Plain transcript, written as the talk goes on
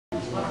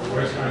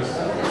Where's Chris?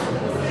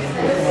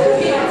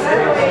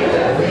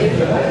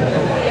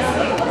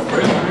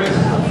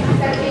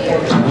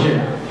 I'm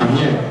here.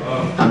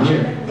 I'm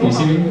here. Can you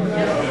see me?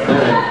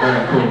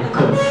 Alright, cool.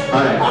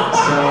 Alright,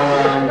 so,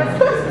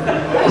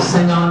 just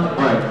hang on.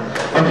 Alright,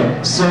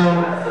 okay, so,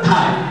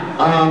 hi.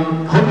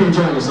 Hope you're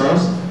enjoying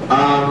yourselves.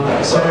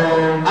 So,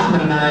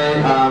 Ahmed and I,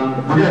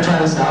 we're going to try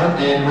this out,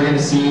 and we're going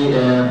to see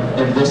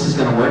if this is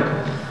going to work.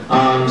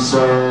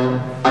 So,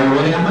 are you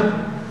ready, Ahmed?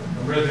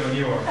 I'm ready when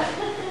you are.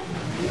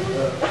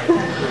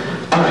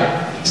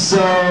 Alright,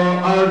 so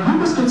our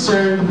group is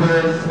concerned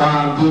with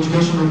the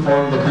educational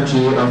reform of the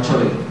country of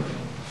Chile.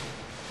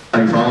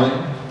 Are you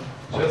following?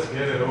 Just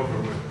get it over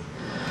with.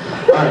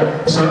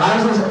 Alright, so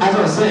as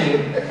I was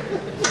saying,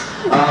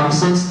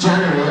 since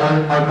January,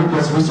 our group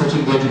was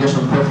researching the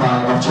educational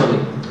profile of Chile.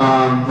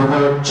 The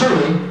word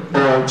Chile,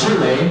 or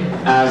Chile,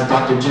 as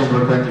Dr.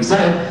 Ginsberg correctly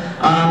said,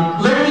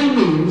 literally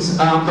means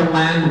the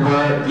land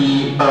where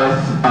the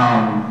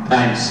earth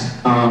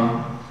ends.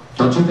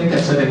 Don't you think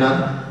I've said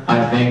enough?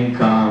 I think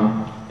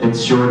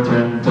it's your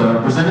turn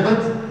to present a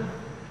bit.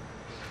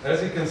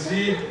 As you can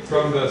see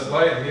from the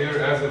slide here,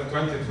 as of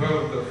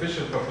 2012, the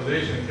official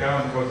population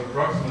count was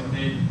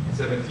approximately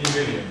 17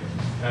 million.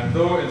 And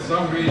though in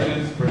some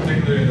regions,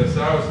 particularly in the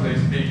south, they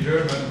speak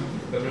German,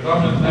 the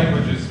predominant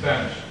language is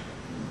Spanish.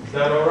 Is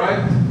that all right?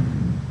 I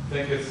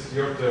think it's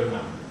your turn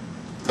now.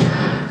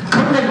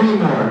 Couldn't agree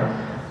more.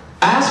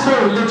 As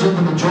for religion,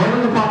 the majority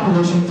of the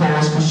population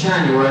follows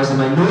Christianity, whereas the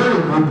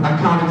minority group,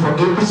 accounting for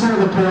 8% of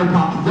the total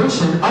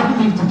population, are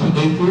believed to be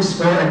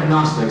atheists or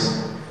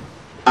agnostics.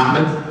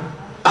 Ahmed?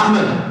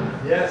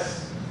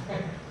 Yes.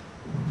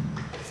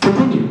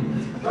 Continue.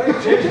 No, you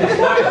changed the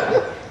slide.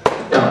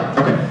 Yeah,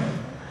 okay.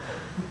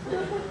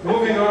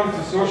 Moving on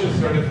to social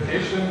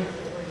stratification,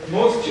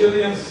 most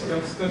Chileans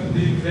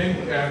constantly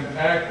think and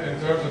act in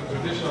terms of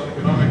traditional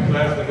economic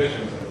class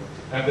divisions,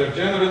 and they're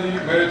generally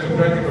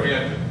meritocratic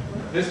oriented.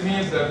 This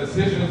means that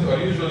decisions are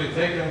usually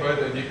taken by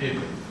the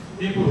educated,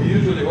 people who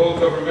usually hold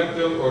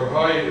governmental or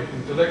high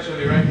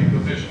intellectually ranking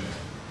positions.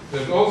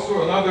 There's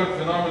also another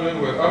phenomenon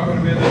where upper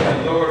middle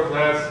and lower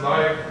class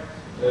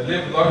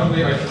live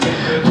largely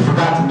isolated. I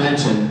forgot to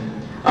mention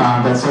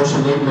that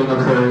social labeling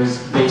occurs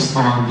based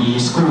on the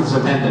schools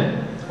attended.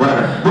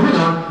 Whatever. Moving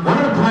on, one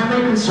of the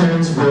primary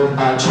concerns with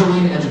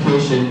Chilean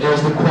education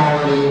is the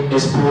quality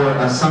is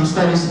poor. Some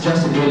studies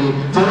suggest that nearly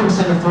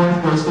 40% of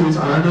fourth grade students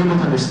are unable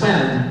to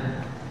understand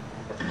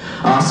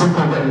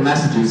simple written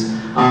messages.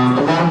 A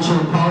lot of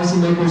Chilean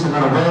policymakers are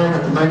not aware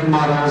that the learning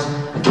models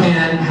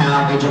can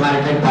have a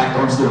dramatic impact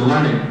on student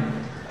learning.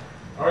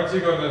 Aren't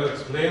you going to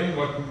explain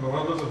what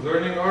models of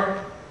learning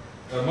are?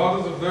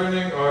 Models of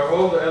learning are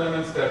all the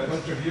elements that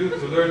contribute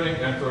to learning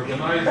and to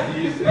organize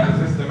these in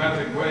a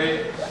systematic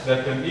way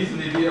that can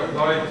easily be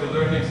applied to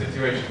learning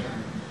situations.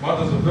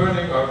 Models of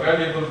learning are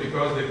valuable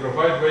because they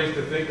provide ways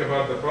to think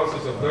about the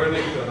process of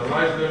learning, to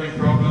analyze learning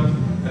problems,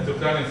 and to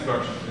plan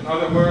instruction. In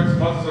other words,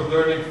 models of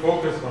learning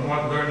focus on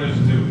what learners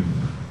do.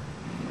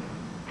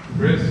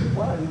 Chris?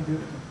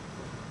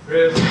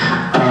 Chris?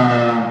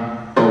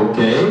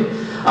 Okay.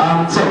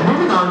 So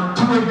moving on,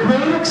 to a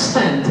great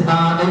extent,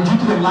 and due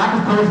to the lack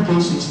of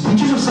qualifications,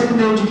 teachers of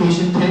secondary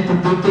education tend to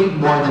dictate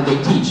more than they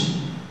teach.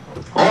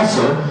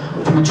 Also,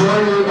 the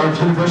majority of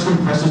university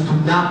professors do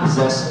not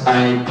possess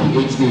a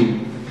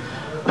PhD.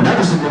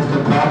 Another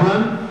significant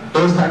problem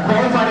is that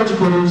qualified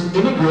educators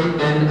immigrate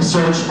in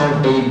search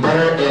of a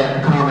better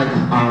economic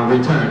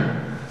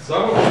return.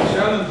 Some of the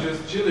challenges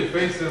Chile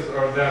faces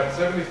are that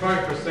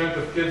 75%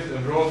 of kids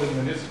enrolled in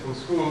municipal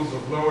schools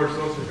of lower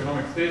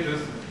socioeconomic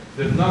status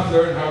did not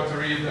learn how to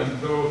read,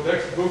 and though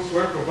textbooks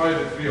were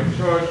provided free of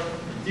charge,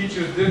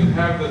 teachers didn't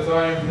have the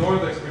time nor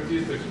the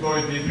expertise to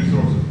exploit these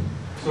resources.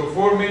 So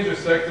 4 major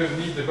sectors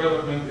need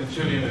development in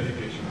Chilean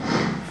education.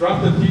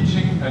 Frontal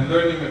teaching and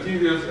learning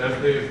materials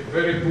as they're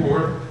very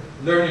poor,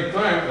 learning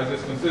time as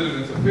it's considered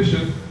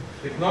insufficient,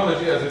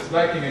 technology as it's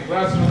lacking in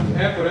classrooms,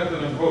 and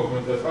parental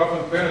involvement as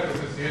often parent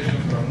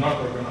associations are not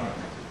organized.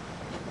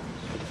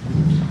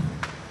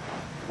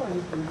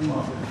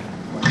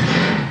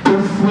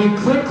 If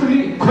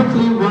we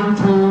quickly run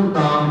through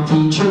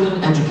the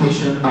Chilean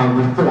education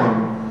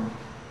reform,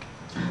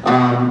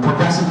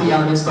 progressively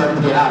elements started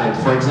to get added.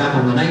 For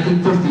example, in the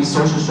 1950s,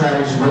 social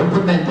strategies were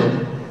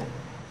implemented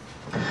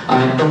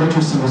and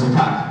illiteracy was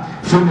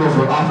attacked. Free meals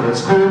were offered at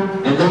school,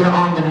 and later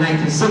on in the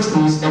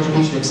 1960s,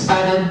 education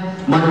expanded.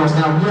 Money was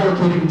now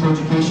reallocated into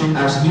education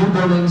as new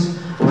buildings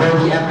were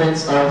the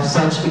evidence of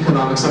such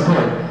economic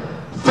support.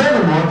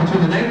 Furthermore,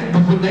 between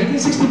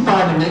 1965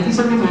 and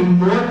 1973,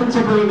 more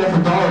contemporary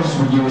methodologies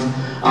were used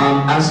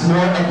as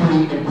more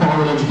equity and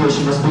quality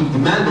education was being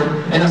demanded,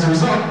 and as a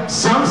result,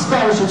 some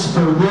scholarships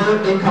for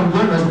lower-income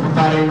learners were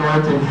provided in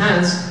order to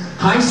enhance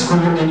high school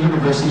and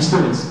university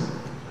students.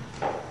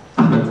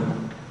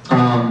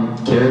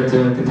 Care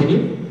to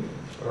continue?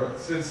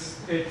 Since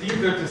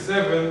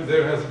 1837,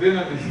 there has been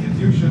an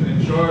institution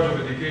in charge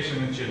of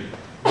education in Chile.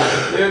 It was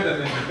declared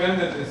an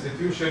independent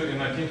institution in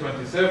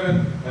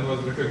 1927 and was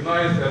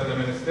recognized as the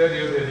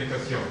Ministerio de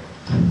Educación.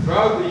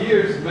 Throughout the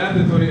years,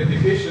 mandatory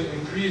education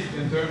decreased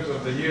in terms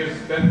of the years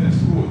spent in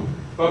school.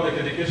 Public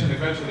education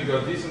eventually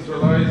got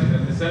decentralized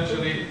and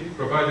essentially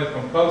provided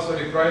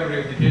compulsory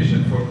primary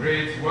education for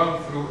grades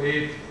 1 through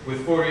 8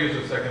 with 4 years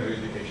of secondary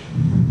education.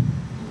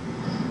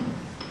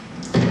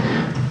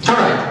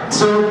 Alright,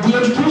 so the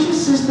education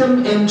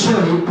system in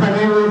Chile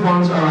primarily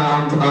revolves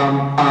around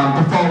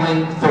the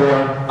following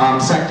four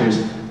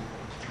sectors.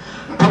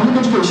 Public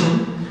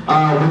education,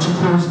 which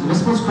includes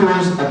municipal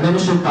schools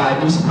administered by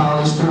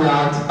municipalities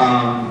throughout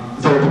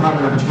the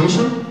Department of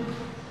Education.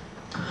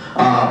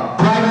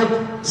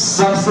 Private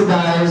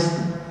subsidized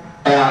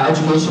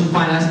education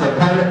financed by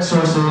private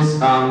sources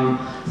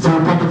through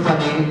public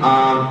funding,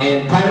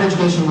 and private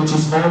education, which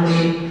is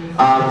only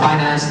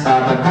financed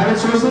by private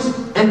sources,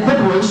 and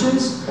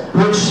corporations,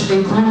 which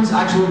includes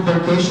actually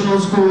vocational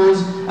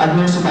schools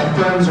administered by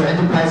firms or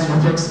enterprises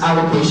with fixed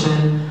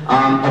allocation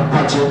of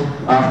budget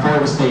for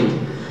the state.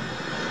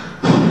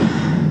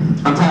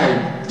 I'm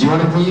tired. Do you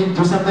want to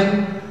do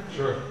something?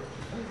 Sure.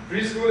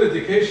 Preschool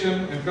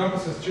education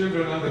encompasses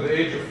children under the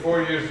age of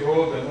 4 years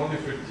old, and only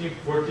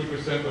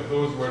 14% of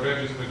those were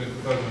registered in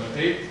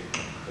 2008.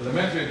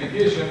 Elementary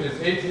education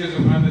is 8 years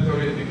of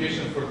mandatory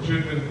education for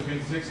children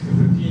between 6 to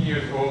 15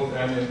 years old,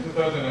 and in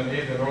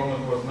 2008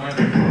 enrollment was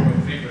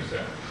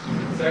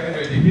 94.3%.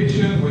 Secondary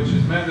education, which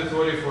is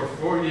mandatory for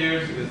 4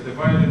 years, is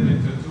divided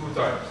into two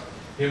types: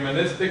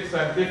 humanistic,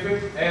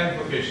 scientific, and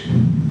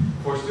vocational.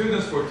 For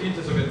students 14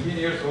 to 17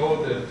 years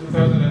old, in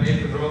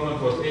 2008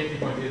 enrollment was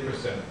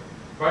 80.8%.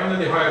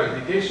 Finally, higher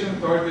education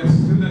targets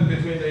students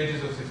between the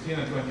ages of 16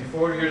 and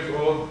 24 years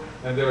old,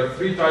 and there are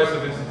three types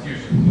of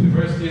institutions: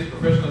 universities,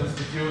 professional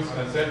institutes,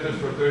 and centers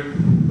for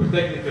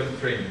technical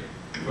training,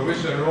 for which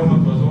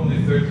enrollment was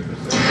only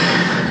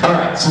 30%.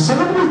 Alright, so some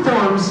of the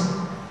reforms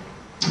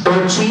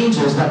or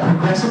changes that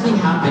progressively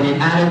happened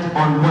and added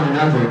on one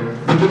another,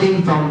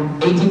 beginning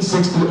from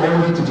 1860 all the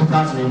way to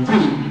 2003,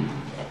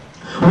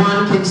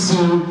 one can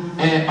see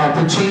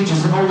the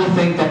changes and only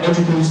think that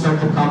education started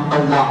to become a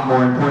lot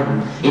more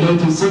important. In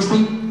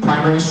 1860,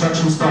 primary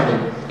instruction started.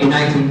 In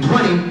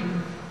 1920,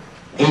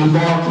 a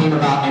law came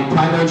about and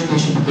primary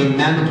education became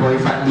mandatory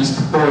for at least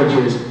 4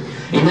 years.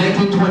 In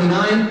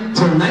 1929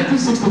 till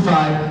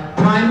 1965,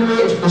 primary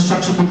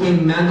instruction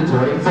became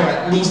mandatory for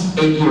at least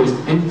 8 years.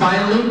 And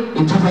finally,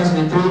 in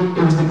 2003,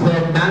 it was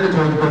declared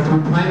mandatory to go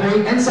through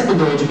primary and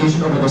secondary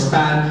education over the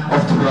span of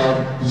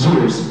 12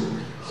 years.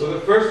 So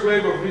the first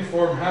wave of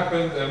reform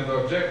happened, and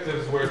the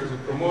objectives were to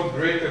promote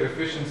greater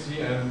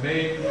efficiency, and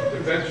main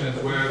interventions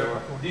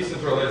were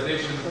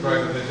decentralization,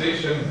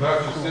 privatization,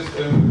 voucher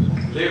system,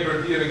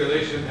 labor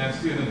deregulation, and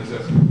student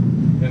assessment.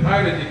 In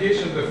higher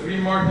education, the free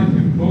market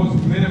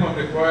imposed minimum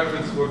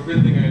requirements for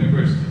building a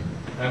university,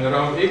 and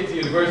around 80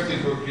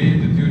 universities were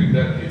created during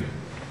that period.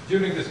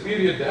 During this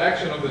period, the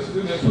action of the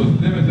students was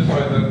limited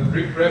by the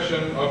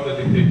repression of the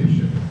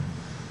dictatorship.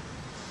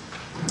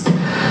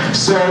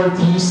 So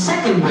the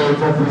second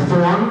wave of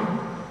reform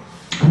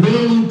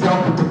mainly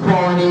dealt with the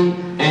quality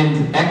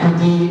and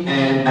equity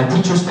and a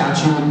teacher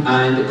statute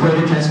and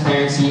greater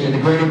transparency, and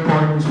the great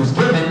importance was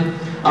given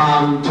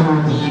to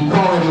the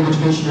quality of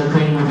education or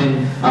training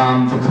within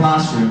the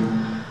classroom.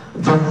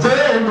 The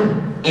third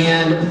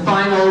and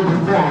final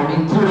reform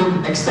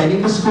included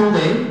extending the school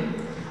day,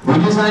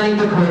 redesigning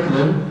the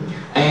curriculum,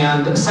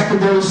 and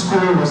secondary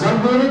school was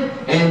upgraded,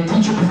 and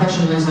teacher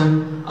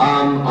professionalism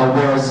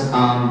was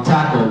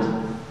tackled.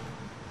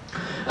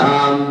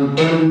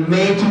 In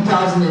May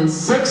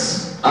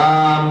 2006,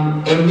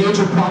 a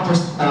major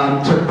protest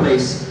took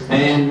place,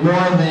 and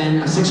more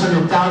than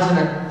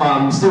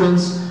 600,000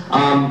 students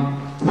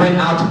went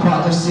out to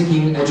protest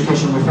seeking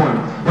education reform.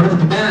 One of the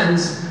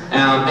demands,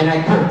 and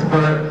I quote,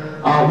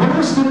 one of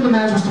the student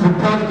demands was to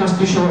repeal the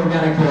constitutional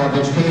organic law of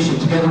education,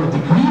 together with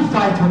Decree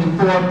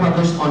 524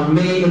 published on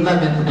May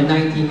 11th in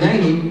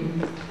 1990,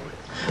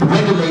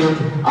 regulated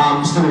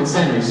student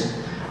centers.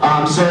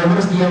 So what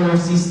does the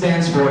LOC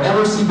stands for?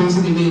 LOC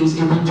basically means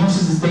it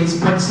reduces the state's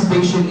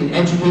participation in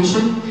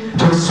education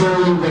to a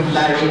solely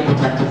regulatory and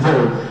protective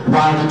role,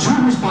 while the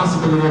true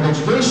responsibility of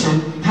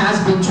education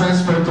has been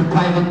transferred to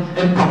private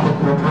and public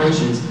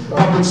corporations,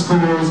 public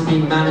schools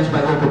being managed by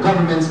local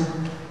governments.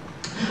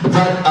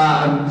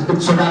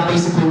 So that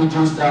basically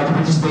reduced the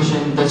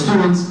participation that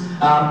students,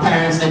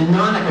 parents, and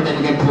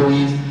non-academic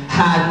employees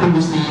had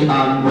previously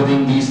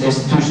within these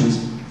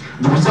institutions.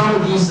 The result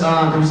of these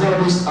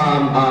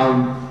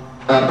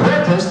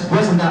protest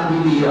wasn't that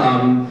really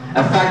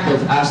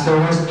effective, as there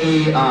was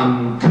a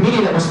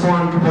committee that was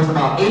formed, composed of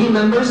about 80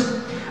 members,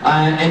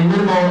 and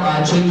minimal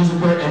changes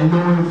occurred, and no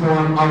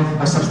reform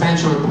of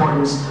substantial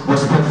importance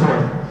was put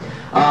forth.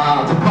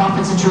 The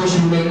profit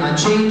situation remained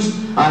unchanged.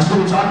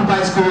 Students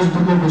occupied schools and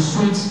took over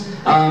streets,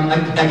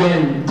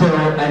 again, till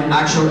an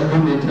actual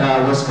agreement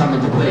was come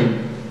into play.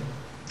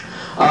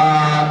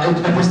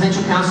 A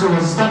presidential council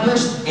was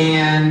established,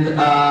 and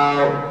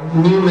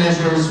new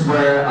measures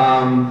were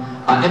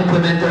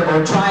implemented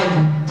or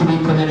tried to be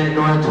implemented in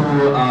order to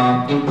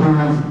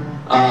improve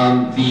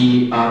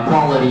the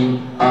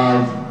quality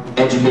of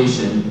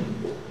education.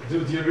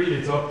 Dude, you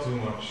really talk too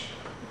much.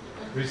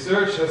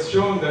 Research has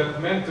shown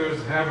that mentors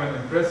have an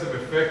impressive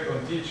effect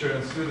on teacher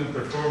and student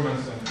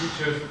performance, and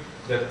teachers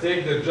that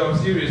take their job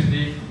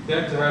seriously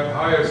tend to have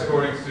higher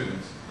scoring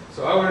students.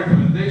 So our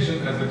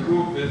recommendation as a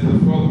group is the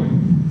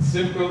following. It's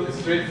simple, it's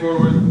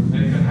straightforward, and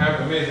it can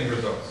have amazing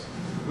results.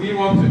 We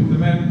want to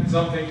implement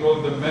something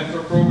called the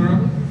mentor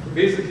program.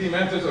 Basically,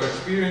 mentors are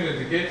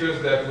experienced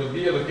educators that will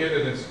be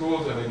allocated in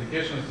schools and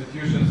educational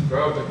institutions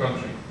throughout the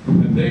country.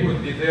 And they will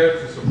be there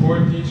to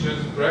support teachers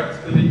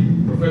practically,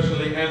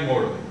 professionally, and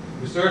morally.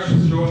 Research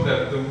has shown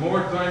that the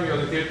more time you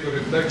allocate to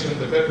reflection,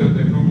 the better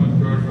the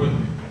improvement curve will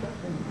be.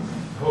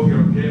 I hope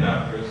you're okay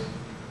now, Chris,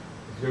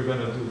 because you're going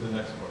to do the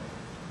next one.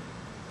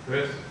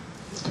 Chris?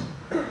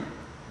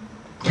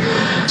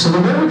 So the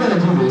way we're going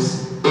to do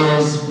this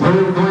is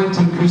we're going to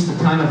increase the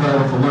time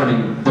available for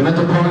learning. The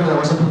mentor program that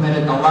was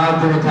implemented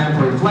allowed more time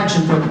for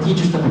reflection for the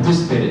teachers that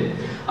participated.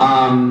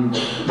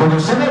 There were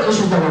several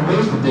issues that were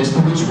raised with this, to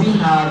which we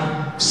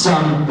have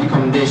some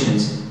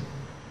recommendations.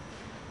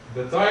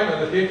 The time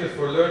allocated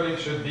for learning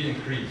should be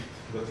increased.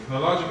 The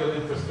technological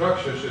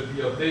infrastructure should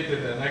be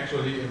updated and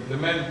actually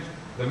implement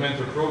the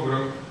mentor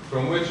program,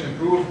 from which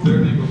improved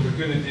learning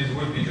opportunities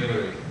will be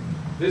generated.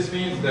 This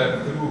means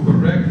that through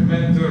correct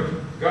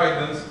mentor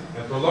guidance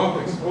and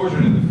prolonged exposure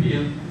in the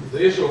field,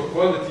 the issue of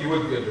quality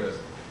will be addressed.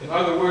 In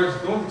other words,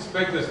 don't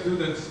expect the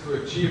students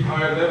to achieve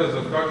higher levels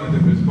of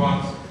cognitive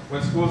response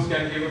when schools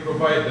can't even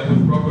provide them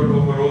with proper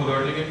overall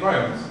learning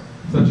environments,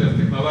 such as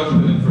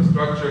technological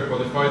infrastructure,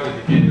 qualified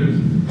educators,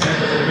 and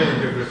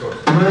availability of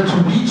resources. In order to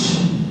reach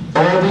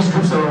all these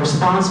groups that are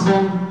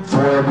responsible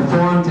for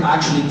reform to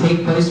actually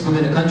take place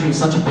within a country in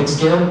such a big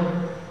scale,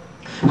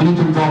 we need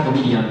to involve the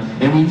media,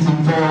 and we need to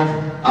involve,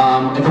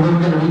 and the way we're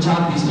going to reach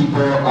out to these people,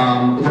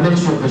 the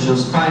ministry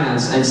officials,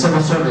 finance, and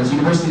civil servants,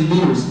 university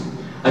leaders,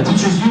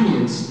 teachers'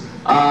 unions,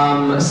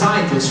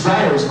 scientists,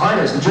 writers,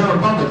 artists, the general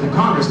public, the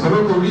Congress,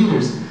 political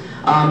leaders.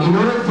 In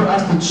order for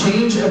us to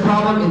change a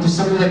problem into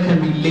something that can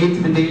relate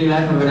to the daily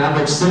life of an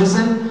average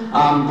citizen,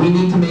 we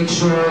need to make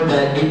sure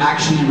that it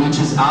actually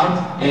reaches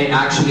out and it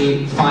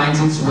actually finds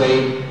its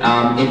way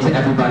into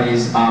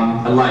everybody's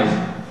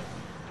life.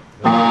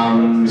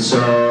 So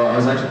I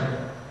was actually...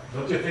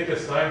 Don't you think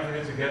it's time for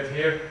you to get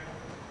here?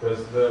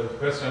 Because the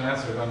question and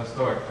answer are going to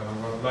start, and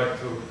I would like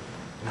to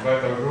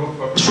invite our group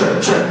up. Sure.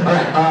 All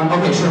right.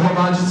 Okay, sure. Hold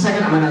on just a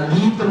second. I'm going to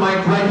leave the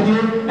mic right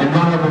here and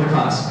run over to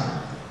class.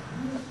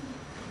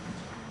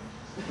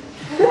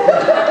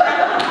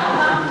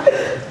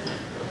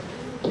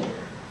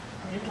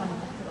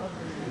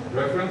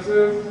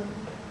 References?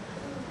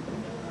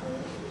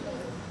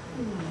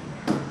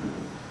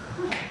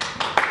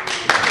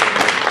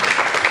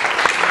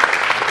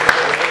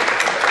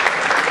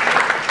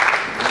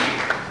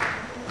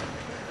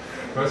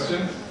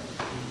 Questions?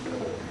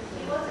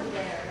 He wasn't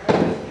there,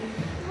 right?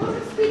 He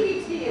wasn't speaking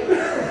to you. You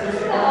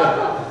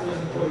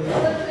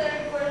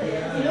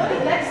know,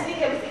 the next week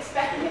I was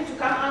expecting him to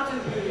come out to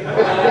you.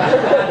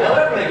 That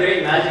would have been a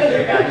great magic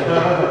trick,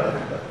 actually.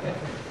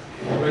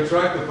 We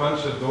tried to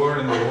punch a door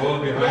in the wall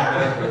behind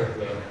that, but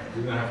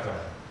we didn't have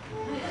time.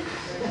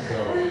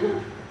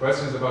 So,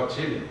 questions about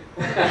Chile?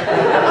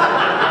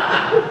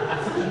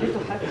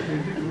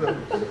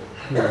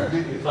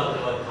 You talked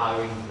about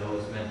hiring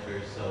those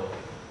mentors, so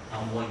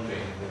I'm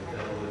wondering,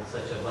 with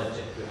such a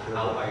budget,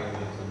 how are you going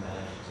to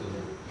manage to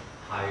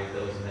hire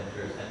those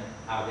mentors? And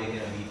are they going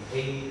to be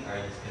paid? Are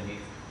they going to be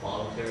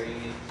voluntary?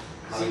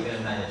 How are you going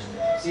to manage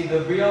that? See,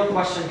 the real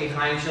question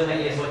behind Chile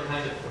is What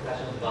kind of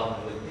professional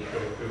development would they go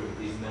through with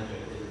these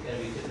mentors? Is it going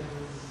to be different?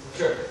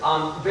 Sure.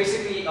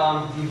 Basically,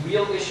 the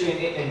real issue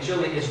in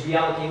Chile is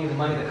reallocating the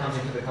money that comes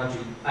into the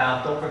country.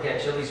 Don't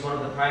forget, Chile is one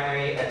of the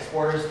primary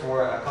exporters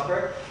for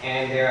copper,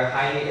 and they're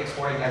highly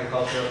exporting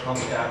agricultural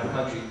companies out of the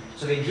country.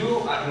 So they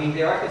do,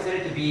 they are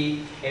considered to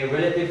be a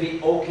relatively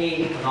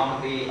okay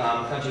economically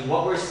country.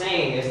 What we're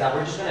saying is that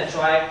we're just going to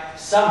try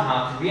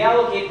somehow to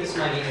reallocate this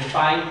money and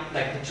find,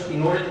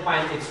 in order to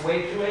find its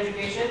way through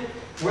education.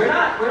 We're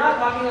not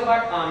talking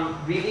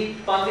about really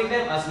funding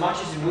them as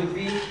much as it would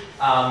be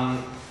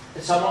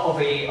somewhat of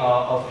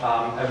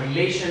a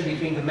relation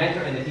between the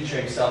mentor and the teacher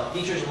himself.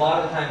 Teachers, a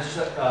lot of the times, just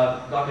like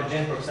Dr.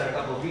 Jenbrook said a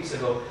couple of weeks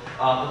ago,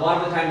 a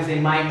lot of the times they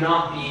might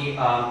not be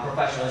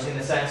professionals, in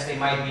the sense they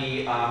might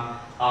be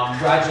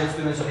graduate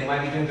students, or they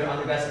might be doing their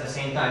undergrads at the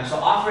same time. So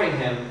offering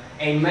him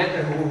a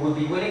mentor who would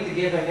be willing to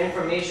give him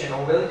information,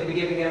 or willing to be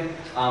giving him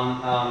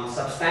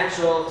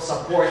substantial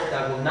support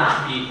that will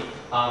not be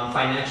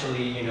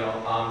financially,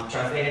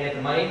 translated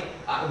into money,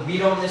 we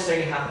don't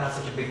necessarily have to have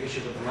such a big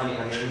issue with the money.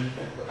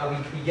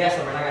 We guess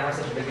that we're not going to have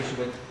such a big issue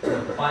with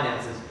the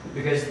finances,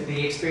 because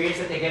the experience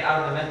that they get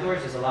out of the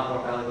mentors is a lot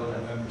more valuable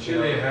than. And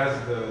Chile has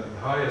the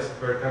highest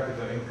per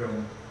capita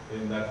income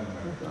in Latin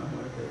America.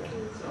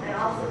 And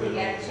also they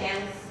get a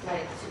chance to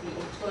be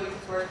employed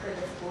to work for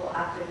the school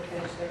after they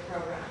finish their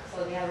program.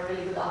 So they have a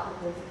really good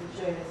opportunity to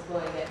join the school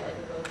and get a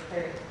good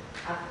period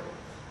afterwards.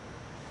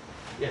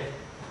 Yeah.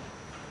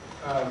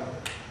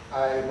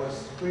 I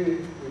was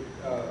pleased with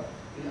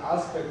the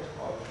aspect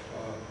of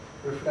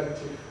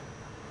reflective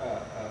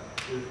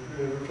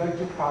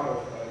part of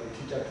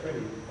teacher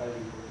training that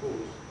you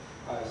propose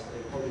as a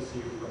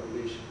policy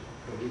recommendation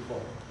for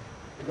reform.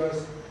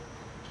 Because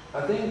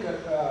I think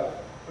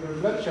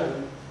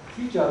reflection,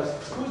 teachers,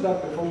 schools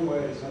that perform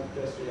well is not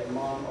just the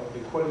amount of the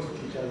quality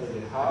teachers that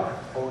they have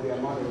or the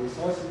amount of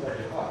resources that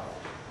they have.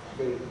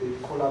 The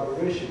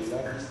collaboration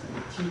that is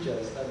the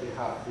teachers that they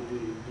have,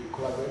 the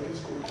collaborative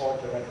school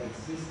culture that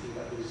exists in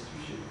that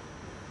institution.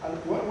 And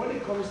when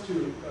it comes to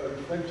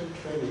reflective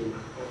training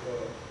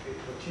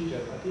for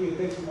teachers, I think it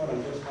takes more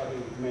than just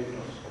having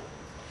mentors.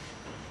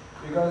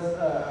 Because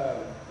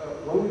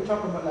when we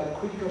talk about like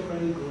critical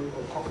training group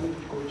or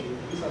cognitive coaching,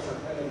 these are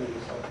some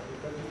elements of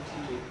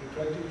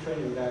reflective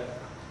training that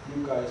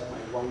you guys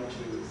might want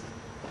to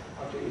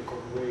have to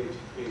incorporate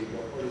in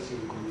your policy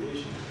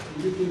recommendation.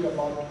 Do you think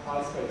about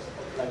aspects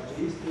of like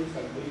these things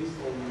like this,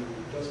 or you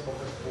just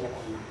focus more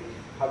on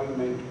having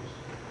mentors?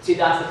 See,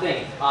 that's the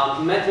thing.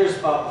 Mentors,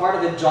 part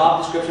of the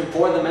job description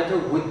for the mentor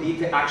would be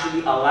to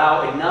actually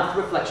allow enough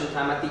reflection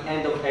time at the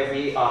end of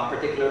every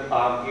particular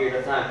period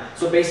of time.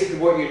 So basically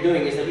what you're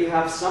doing is that you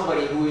have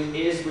somebody who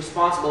is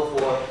responsible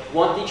for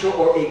one teacher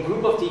or a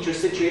group of teachers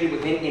situated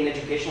within an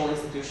educational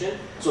institution.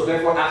 So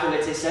therefore, after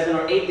let's say 7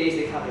 or 8 days,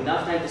 they have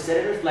enough time to sit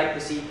and reflect to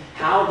see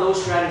how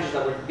those strategies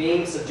that were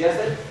being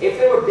suggested, if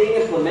they were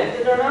being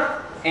implemented or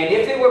not, and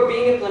if they were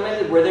being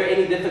implemented, were there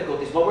any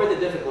difficulties? What were the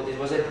difficulties?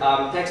 Was it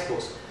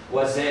textbooks?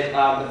 Was it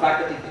the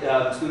fact that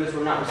the students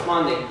were not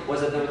responding?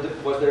 Was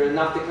there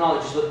enough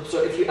technology?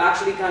 So if you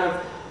actually kind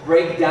of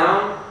break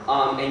down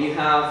and you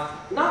have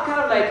not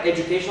kind of like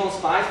educational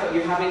spies, but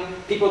you're having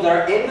people that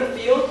are in the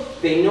field,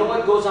 they know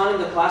what goes on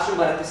in the classroom,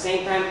 but at the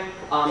same time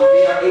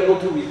they are able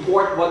to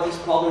report what these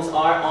problems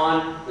are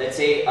on, let's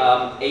say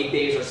 8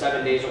 days or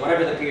 7 days or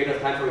whatever the period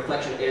of time for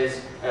reflection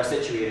is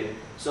situated.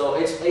 So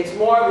it's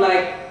more of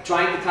like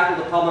trying to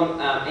tackle the problem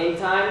in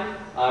time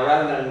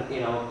rather than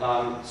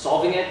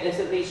solving it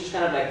instantly. It's just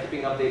kind of like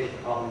keeping updated with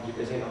the problem,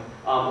 because a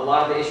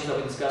lot of the issues that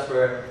we discuss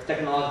for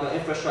technological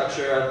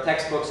infrastructure,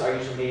 textbooks are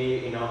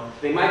usually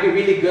they might be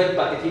really good,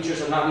 but the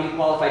teachers are not really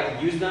qualified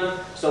to use them.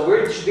 So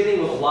we're just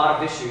dealing with a lot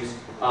of issues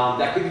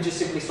that could be just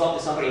simply solved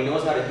if somebody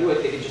knows how to do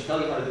it. They could just tell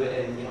you how to do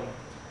it, and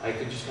it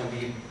could just kind of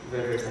be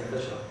very, very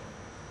beneficial.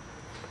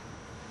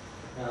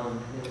 Any other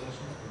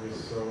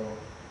questions? So,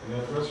 any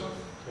other questions?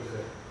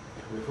 Okay.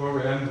 Before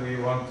we end, we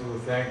want to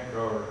thank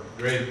our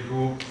great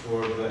group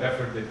for the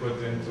effort they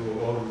put into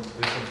all of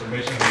this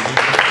information. Let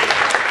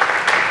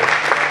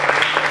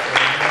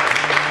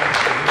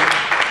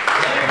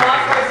me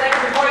pause for a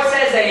second before it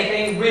says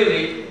anything,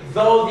 really.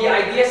 Though the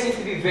idea seems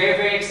to be very,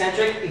 very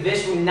eccentric,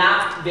 this would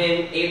not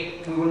we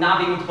would not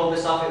be able to pull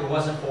this off if it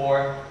wasn't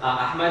for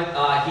Ahmed.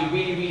 He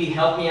really, really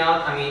helped me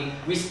out. I mean,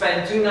 we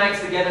spent 2 nights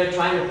together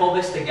trying to pull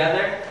this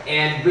together,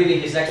 and really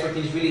his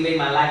expertise really made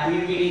my life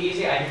really, really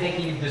easy. I think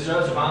he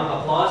deserves a round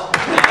of applause.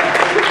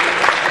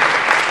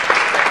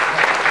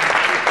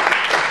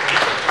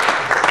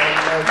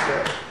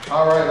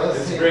 All right, let's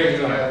it's see.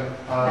 Great time.